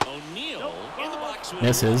 O'Neill in the box with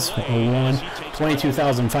Misses. a play 0-1. as he takes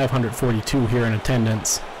 22,542 here in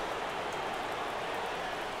attendance.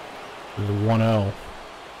 The 1-0.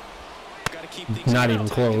 Gotta keep things Not going even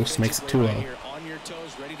close. Makes it 2-0. right here, on your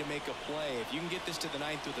toes, ready to make a play. If you can get this to the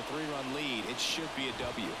 9th with a 3-run lead, it should be a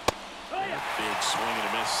W. Big swing and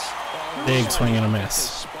a miss. Big swing and a miss.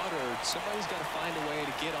 Sputtered. Somebody's got to find a way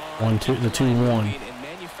to get on. 1-2. The 2-1. And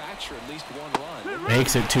manufacture at least 1 run.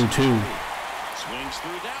 Makes it 2-2. Swings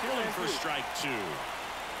through that one for strike 2.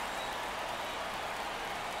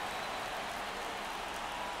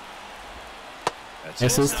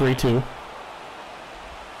 This is 3-2.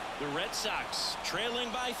 The Red Sox trailing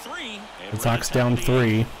by 3. Red Sox down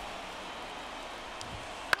 3.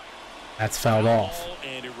 That's fouled off.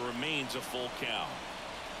 And it remains a full count.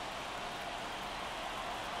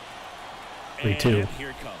 3-2. And here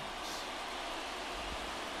it comes.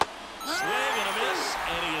 Swing and a miss,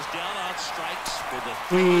 and he is down on strikes for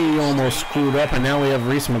the We almost screwed up, and now we have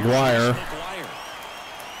Reese McGuire.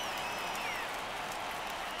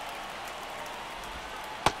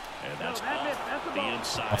 And that's off the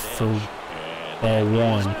inside Off for edge. ball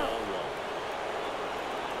 1.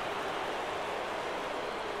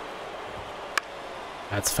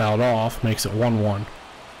 That's fouled off, makes it 1-1.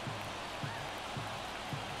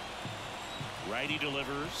 Righty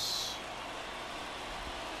delivers.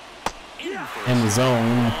 In the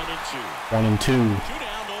zone, 1 and 2. 2 down,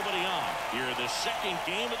 nobody on. Here in the second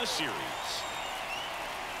game of the series.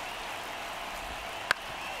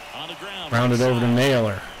 On the ground. Rounded over to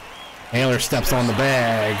Naylor. Naylor steps on the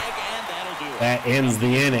bag. That ends the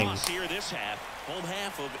inning. Here this half. Home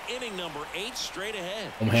half of inning number 8 straight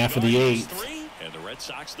ahead. Home half of the 8th. 3 and the Red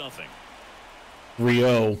Sox nothing.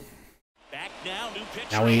 3-0. Back now, new pitcher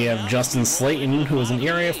Now we have Justin Slayton, who has an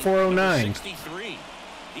ERA of 4.09. 63.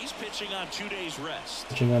 He's pitching on 2 days rest.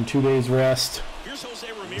 Pitching on 2 days rest. Here's Jose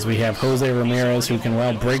Ramirez. As we have Jose Ramirez, who can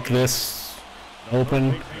well break this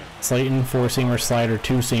open. Slayton, 4-seamer, slider,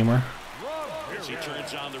 2-seamer. As he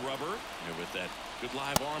turns on the rubber, and with that good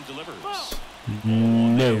live arm delivers.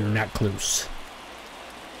 No, not close.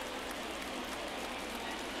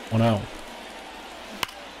 1-0.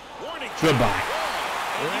 Goodbye.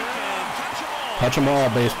 Touch them all,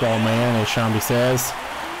 baseball man, as Shambi says.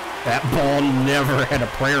 That ball never had a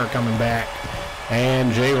prayer coming back.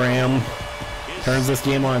 And J-Ram turns this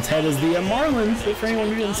game on its head as the Marlins, if anyone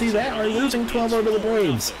who didn't see that, are losing 12-0 to the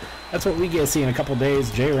Braves. That's what we get to see in a couple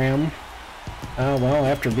days. J-Ram, well,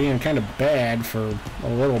 after being kind of bad for a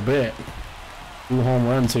little bit, 2 home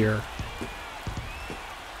runs here.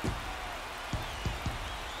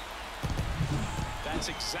 That's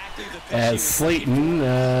exactly the pitch As Slayton,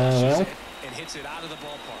 well, and hits it out of the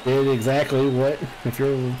ballpark. did exactly what, if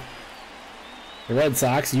you're the Red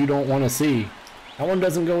Sox, you don't want to see. That one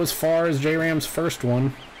doesn't go as far as J-Ram's first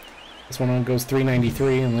one. This one goes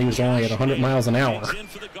 393 and leaves only at 100 miles an hour.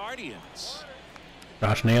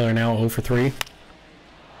 Josh Naylor now 0 for 3.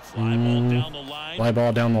 Fly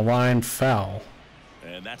ball down the line, foul.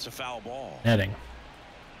 And that's a foul ball. Netting.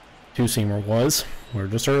 2-seamer was. We're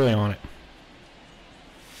just early on it.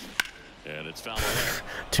 And it's foul away.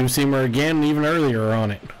 2-seamer again, even earlier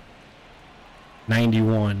on it.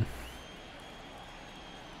 91.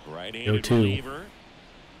 Right-handed 0-2. reliever.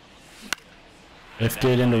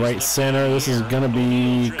 Lifted into right center. This is going to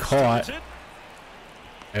be caught.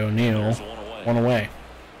 O'Neal. 1 away.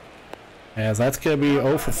 As that's going to be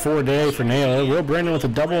 0 for 4 day for Naylor. Will Brendan with a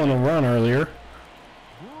double and a run earlier.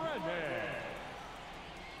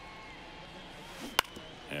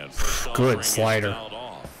 Good slider.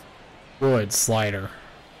 Good slider.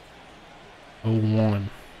 0-1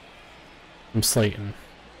 from Slayton.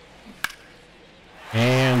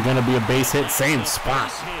 And going to be a base hit, same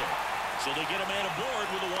spot. So they get a man aboard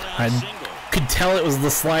with a one-out I single. could tell it was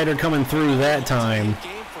the slider coming through that time.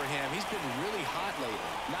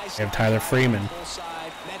 We have Tyler Freeman.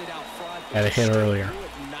 Had a hit earlier.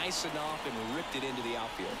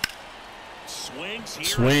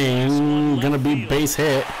 Swing, gonna be base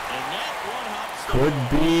hit. Could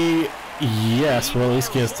be, yes, will at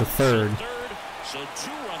least get us to third.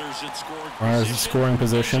 Runners in scoring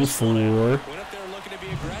position for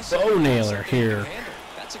Bo Naylor here,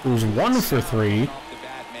 who's 1 for 3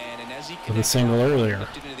 with a single earlier.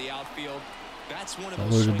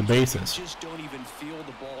 Eluded the bases.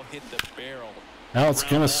 Now it's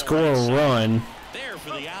going to score a run.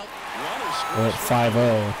 We're at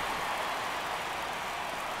 5-0.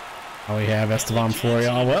 Now we have Estevan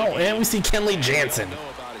Florial. Well, and we see Kenley Jansen.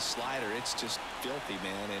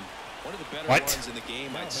 What?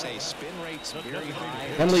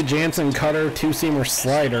 Kenley Jansen cutter, 2-seamer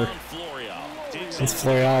slider. It's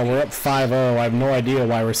Florial. We're up 5-0. I have no idea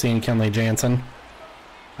why we're seeing Kenley Jansen.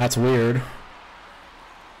 That's weird.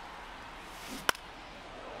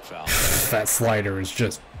 That slider is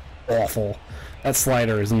just awful. That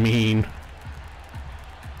slider is mean.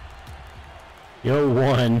 Yo,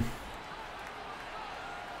 1.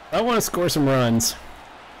 I want to score some runs.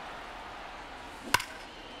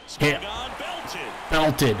 Hit.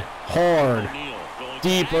 Belted. Hard.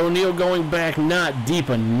 Deep. O'Neal going back. Not deep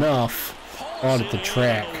enough. Out at the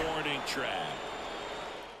track.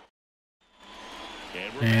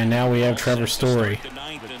 And now we have Trevor Story.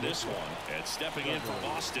 Stepping in for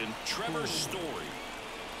Boston, Trevor Story.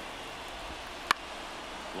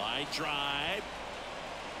 Line drive.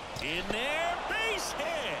 In there, base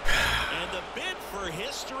hit. And the bid for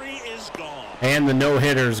history is gone. And the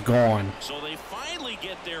no-hitter's gone. So they finally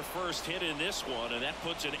get their first hit in this one, and that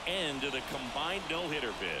puts an end to the combined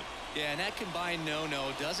no-hitter bid. Yeah, and that combined no-no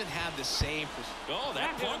doesn't have the same... Oh,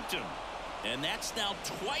 that bumped him. And that's now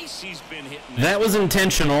twice he's been hitting. That was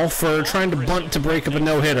intentional for trying to bunt to break up a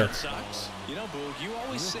no-hitter. You know, Boog, you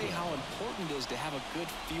always say how important it is to have a good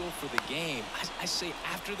feel for the game. I say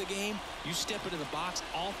after the game, you step into the box,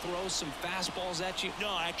 I'll throw some fastballs at you.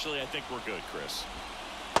 No, actually, I think we're good, Chris.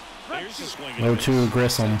 Here's the swing. 0-2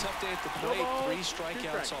 Grissom. Tough day at the plate, 3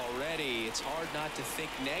 strikeouts already. It's hard not to think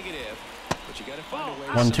negative, but you got to find a way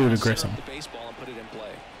 1-2 to Grissom. the baseball and put it in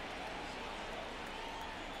play.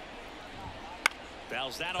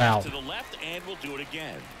 Fouls that off to the left, and we'll do it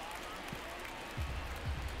again.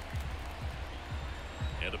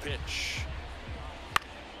 And a pitch.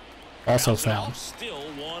 Also foul. Still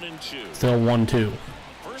 1-2. Still 1-2.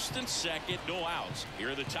 First and second, no outs. Here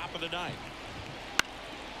at the top of the ninth.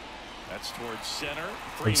 That's towards center.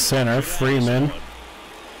 Towards center, Freeman. And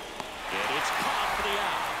it's caught for the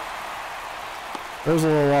out. Goes a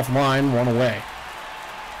little off line, 1 away.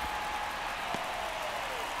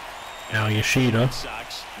 Now Yoshida.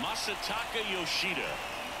 Masataka Yoshida.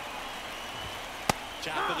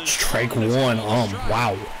 Strike one. Wow.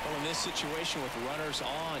 Well, in this situation with runners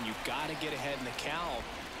on, you've got to get ahead in the count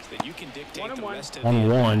so that you can dictate the rest of the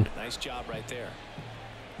 1-1. Nice job right there.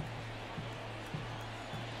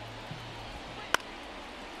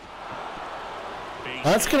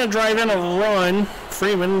 That's going to drive in a run.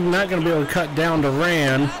 Freeman not going to be able to cut down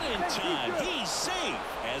Duran.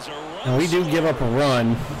 And we do give up a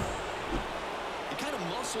run. He kind of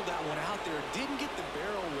muscled that one out there. Didn't get the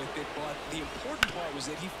barrel with it, but the important part was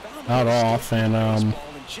that he found out off and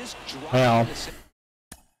well,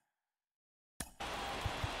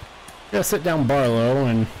 gotta sit down Barlow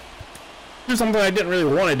and do something I didn't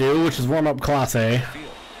really want to do, which is warm up Class A.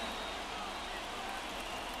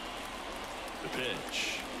 The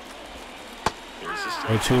pitch.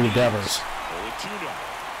 0-2 to Devers.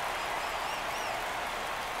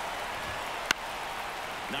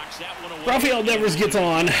 Rafael Devers gets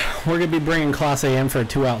on. We're gonna be bringing Class A in for a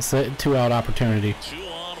two out opportunity. 2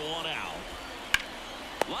 on, 1 out.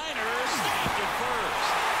 Liner stopped at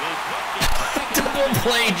first. Double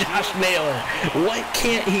play, Josh Naylor. What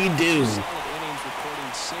can't he do? Innings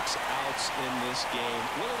recording 6 outs in this game.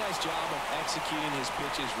 What a nice job of executing his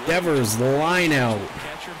pitches. Devers, line out,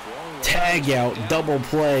 tag out, double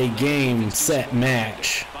play, game, set,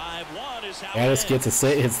 match. Gaddis gets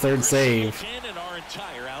his third save.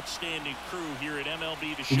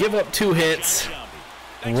 We give up 2 hits.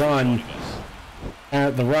 Run.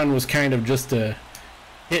 The run was kind of just to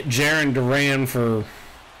hit Jarren Duran for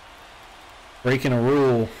breaking a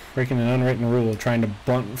rule, breaking an unwritten rule, trying to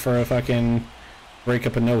bunt for a fucking break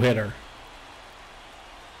up a no-hitter.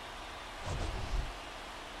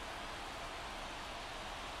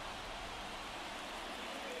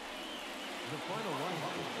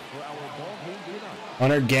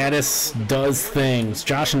 Hunter Gaddis does things.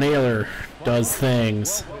 Josh Naylor does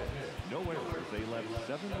things. No errors. They left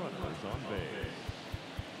 7 runners on base.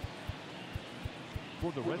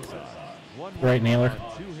 For the Red Sox, 1 Right, Naylor.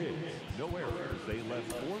 2 hits. No errors. They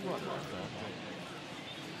left 4 runners on base.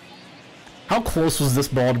 How close was this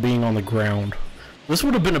ball to being on the ground? This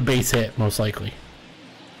would have been a base hit, most likely.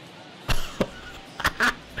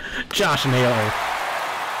 Josh Naylor.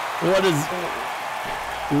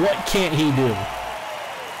 What can't he do?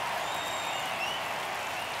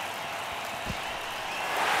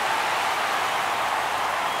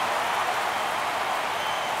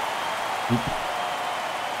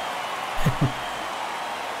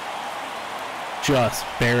 Just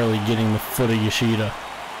barely getting the foot of Yoshida.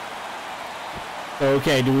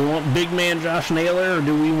 Okay, do we want big man Josh Naylor or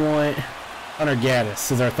do we want Hunter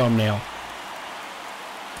Gaddis as our thumbnail?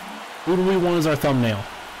 Who do we want as our thumbnail?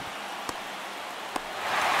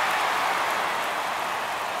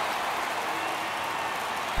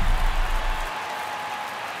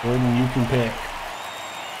 Jordan, you can pick.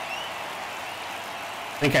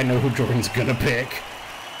 I think I know who Jordan's gonna pick.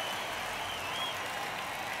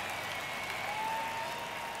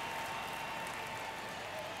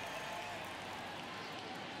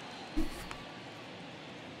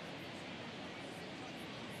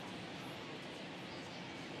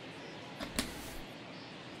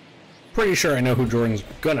 Pretty sure I know who Jordan's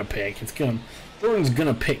gonna pick. Jordan's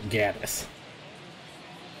gonna pick Gaddis.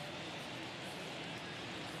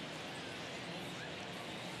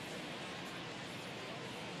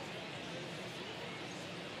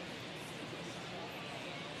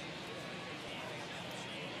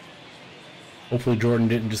 Hopefully Jordan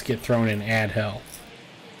didn't just get thrown in ad hell.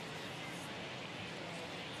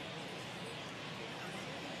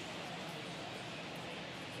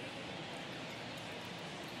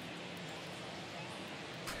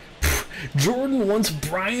 Jordan wants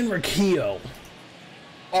Brian Riccio.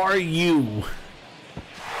 Are you?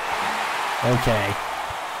 Okay.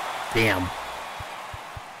 Damn.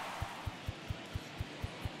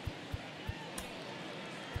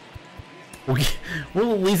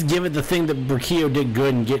 We'll at least give it the thing that Riccio did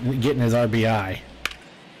good in getting his RBI.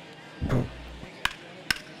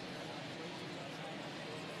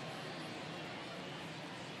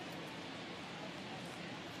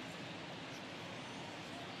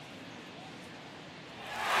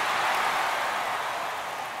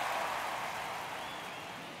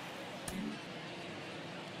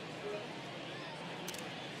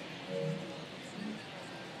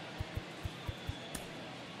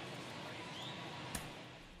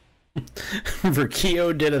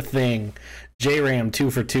 Riccio did a thing. J-Ram 2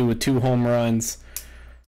 for 2 with 2 home runs.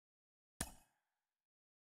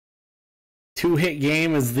 2-hit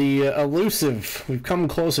game is the elusive. We've come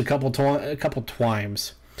close a couple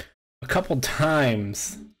times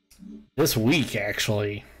this week,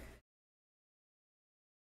 actually.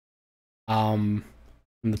 In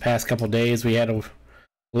the past couple days, we had to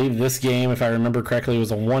believe this game, if I remember correctly,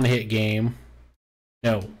 was a one-hit game.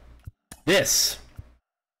 No, this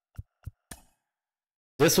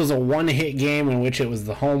was a one-hit game in which it was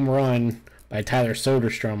the home run by Tyler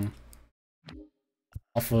Soderstrom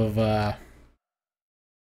off of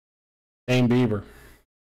Shane Bieber.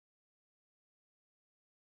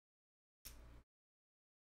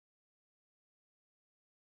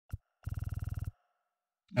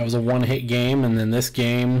 That was a one-hit game, and then this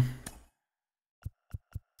game,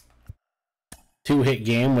 two-hit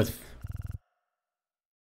game with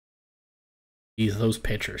those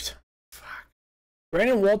pitchers. Fuck.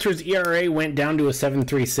 Brandon Walters' ERA went down to a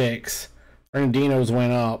 7.36. Bernardino's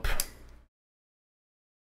went up.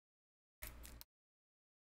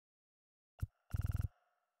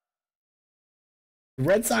 The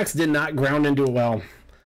Red Sox did not ground into it well.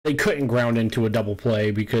 They couldn't ground into a double play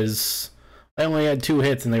because they only had 2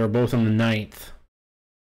 hits and they were both in the 9th.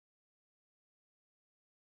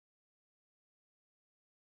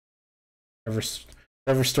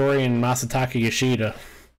 Trevor Story and Masataka Yoshida.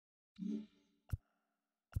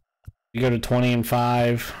 You go to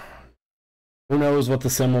 20-5. Who knows what the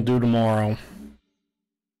sim will do tomorrow?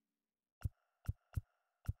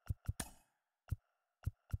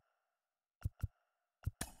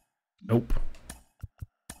 Nope.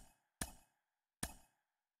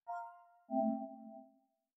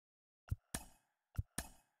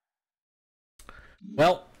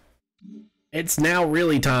 Well, it's now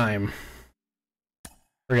really time.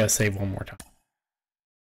 We're gonna save one more time.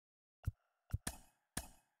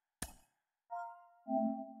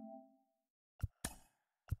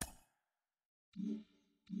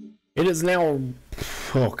 It is now,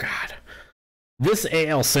 oh god. This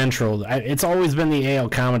AL Central, it's always been the AL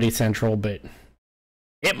Comedy Central, but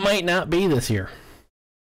it might not be this year.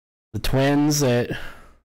 The Twins at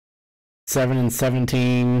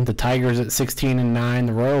 7-17, the Tigers at 16-9,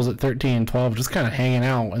 the Royals at 13-12, just kind of hanging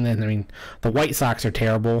out. And then, I mean, the White Sox are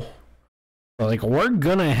terrible. So, like, we're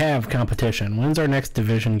gonna have competition. When's our next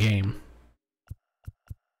division game?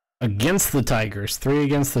 Against the Tigers. 3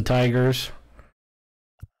 against the Tigers.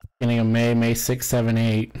 Beginning of May 6, 7,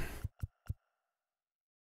 8.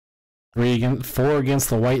 4 against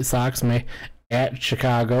the White Sox, May at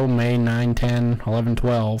Chicago, May 9, 10, 11,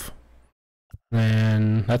 12.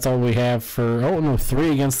 And that's all we have for,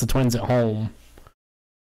 3 against the Twins at home.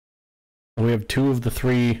 So we have 2 of the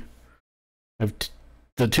 3,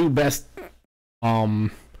 the 2 best AL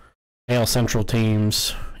Central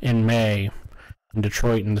teams in May, in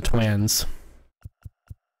Detroit and the Twins.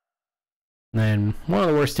 And then one of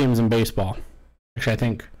the worst teams in baseball. Actually, I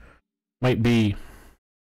think might be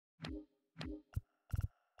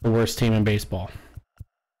the worst team in baseball.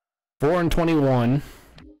 4-21.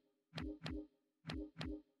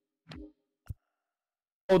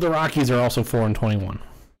 Oh, the Rockies are also 4-21.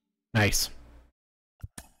 Nice.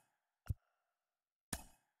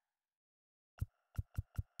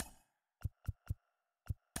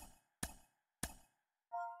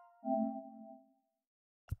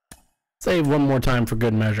 Save one more time for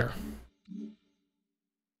good measure.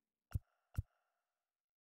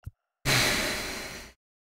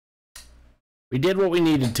 We did what we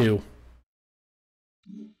needed to.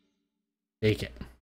 Take it.